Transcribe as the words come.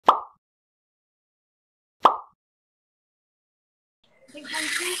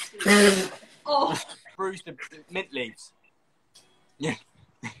Oh. Bruise the mint leaves. Yeah.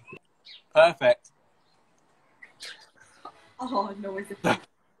 Perfect. Oh no, it's a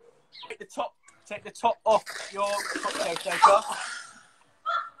Take the top off your cocktail shaker.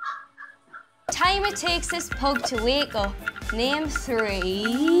 Time it takes this pug to wake up. Name 3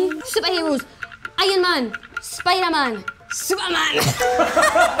 superheroes. Iron Man, Spider-Man, Superman.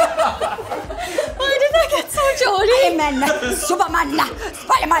 Why did I get so jolly? Iron Man, Superman,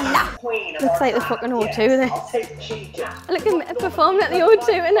 Spider-Man. Looks like the fucking O2 there. Look at me performing at the O2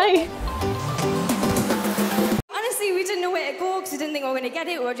 tonight. Honestly, we didn't know where to go because we didn't think we were going to get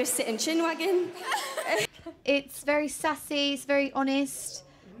it. We were just sitting chin-wagging. It's very sassy, it's very honest,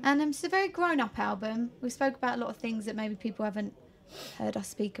 and it's a very grown-up album. We spoke about a lot of things that maybe people haven't heard us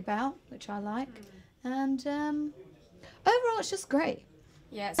speak about, which I like. And overall, it's just great.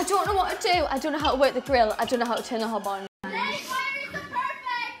 Yes. I don't know what to do. I don't know how to work the grill. I don't know how to turn the hob on. I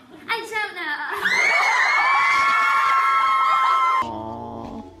don't know.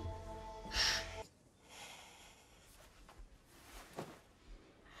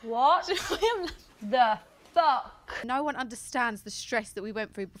 What the fuck? No one understands the stress that we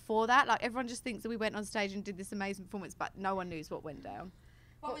went through before that. Like, everyone just thinks that we went on stage and did this amazing performance, but no one knows what went down.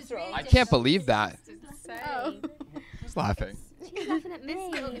 What was wrong? I can't believe that. Oh. Who's laughing? She's laughing at me.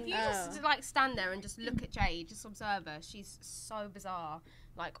 If you just like stand there and just look at Jade, just observe her, she's so bizarre.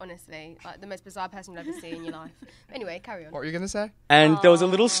 Like, honestly, like the most bizarre person you'll ever see in your life. Anyway, carry on. What were you going to say? And there was a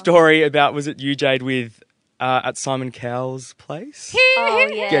little story about, was it you, Jade, with at Simon Cowell's place? Oh,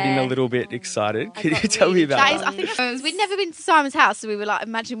 yeah. Getting a little bit excited. Could you tell me about that? I think we'd never been to Simon's house, so we were like,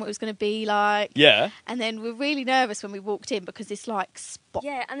 imagining what it was going to be like. Yeah. And then we were really nervous when we walked in because it's like spot.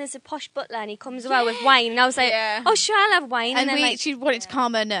 Yeah, and there's a posh butler and he comes around with wine. And I was like, oh, sure, I'll have wine. And then, we, like, she wanted to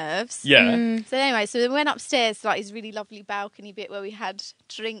calm her nerves. Yeah. So anyway, so we went upstairs to like his really lovely balcony bit where we had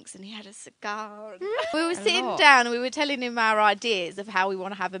drinks and he had a cigar. And we were sitting down and we were telling him our ideas of how we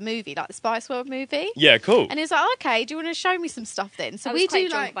want to have a movie, like the Spice World movie. Yeah, cool. And he was like, okay, do you want to show me some stuff then? So I was we quite do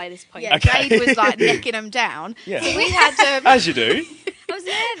drunk like by this point. Yeah, Okay. Jade was like necking them down. Yeah. So we had As you do. I was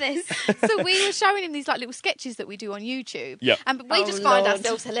nervous. so we were showing him these like little sketches that we do on YouTube. Yep. And we just find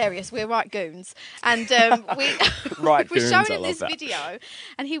ourselves hilarious. We're right goons. And we Right were goons, showing I him love this that. video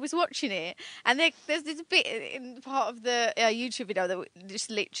and he was watching it. And there's this bit in part of the YouTube video that just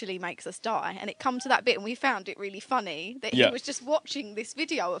literally makes us die. And it come to that bit and we found it really funny that he was just watching this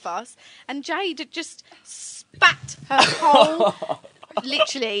video of us and Jade had just spat her whole,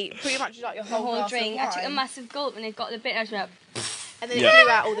 literally, pretty much like your whole glass drink. of I took a wine. massive gulp and it got the bit out of And then it blew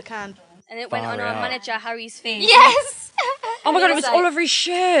out all the candles. and it went Far on our out. manager Harry's face. Yes! Oh my god, it was all over his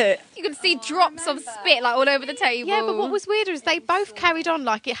shirt. You could see drops of spit like all over the table. Yeah, but what was weirder is they both carried on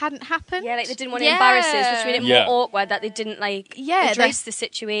like it hadn't happened. Yeah, like they didn't want to embarrass us, which made it Yeah. more awkward that they didn't like Yeah, address the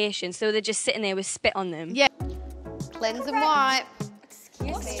situation. So they're just sitting there with spit on them. Yeah. Cleanse and wipe.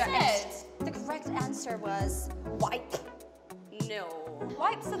 Excuse me. The correct answer was wipe. No.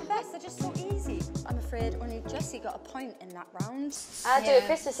 Wipes are the best, they're just so easy. I'm afraid only Jessie got a point in that round. I do a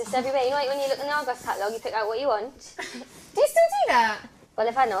Christmas list every week. You know, like when you look in the Argos catalogue, you pick out what you want. Do you still do that? Well,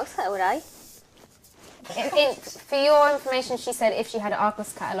 if I had an Argos catalogue, would I? For your information, she said if she had an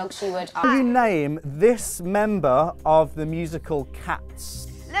Argos catalogue, she would. Can you name this member of the musical Cats?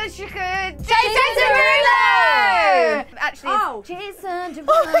 Jason Derulo! Actually, Jason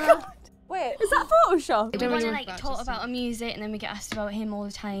Derulo. Wait, Is that Photoshop? We want to like talk about our music and then we get asked about him all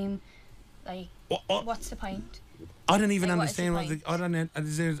the time. Like, what's the point? I don't even Like, understand what is what the I don't know.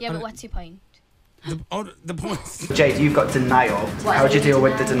 Yeah, but what's your point? The point. Jade, you've got denial. How do you deal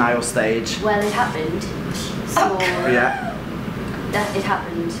with the denial stage? Well, it happened. So, Yeah. it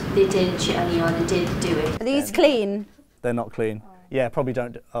happened. They did shit on you or they did do it. Are these clean? They're not clean. Yeah, probably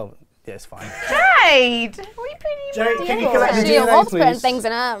don't. Oh, yeah, it's fine. Jade! What are you putting Jade, can you collect the She DNA, loves putting please? things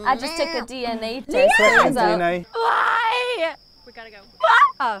in her. I just took a DNA test. Collect the DNA. Why? We gotta go.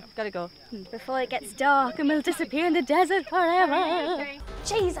 Oh, gotta go. Before it gets dark and we'll disappear in the desert forever.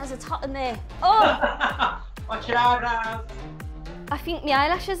 Jesus, it's hot in there. Oh! Watch it out now. I think my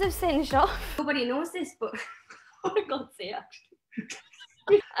eyelashes have singed off. Nobody knows this, but oh my God, say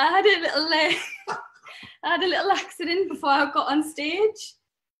actually. I had a little accident before I got on stage.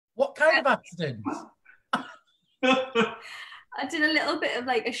 What kind of accident? I did a little bit of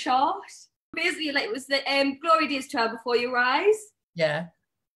like a short. Basically, like it was the Glory Days tour Before You Rise. Yeah.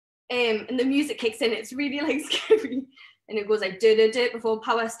 And the music kicks in. It's really like scary. And it goes like do do do before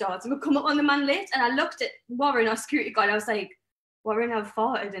power starts. And we come up on the man late. And I looked at Warren, our security guard. I was like, Warren, I've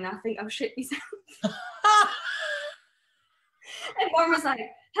farted and I think I've shit myself. And Warren was like,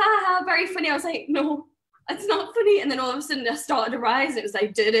 ha ha, very funny. I was like, no, it's not funny. And then all of a sudden I started to rise. It was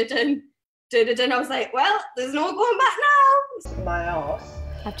like, dun-dun-dun, dun-dun-dun. I was like, well, there's no going back now. My arse.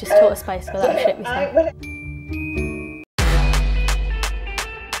 I've just taught a Space Girl that shit myself.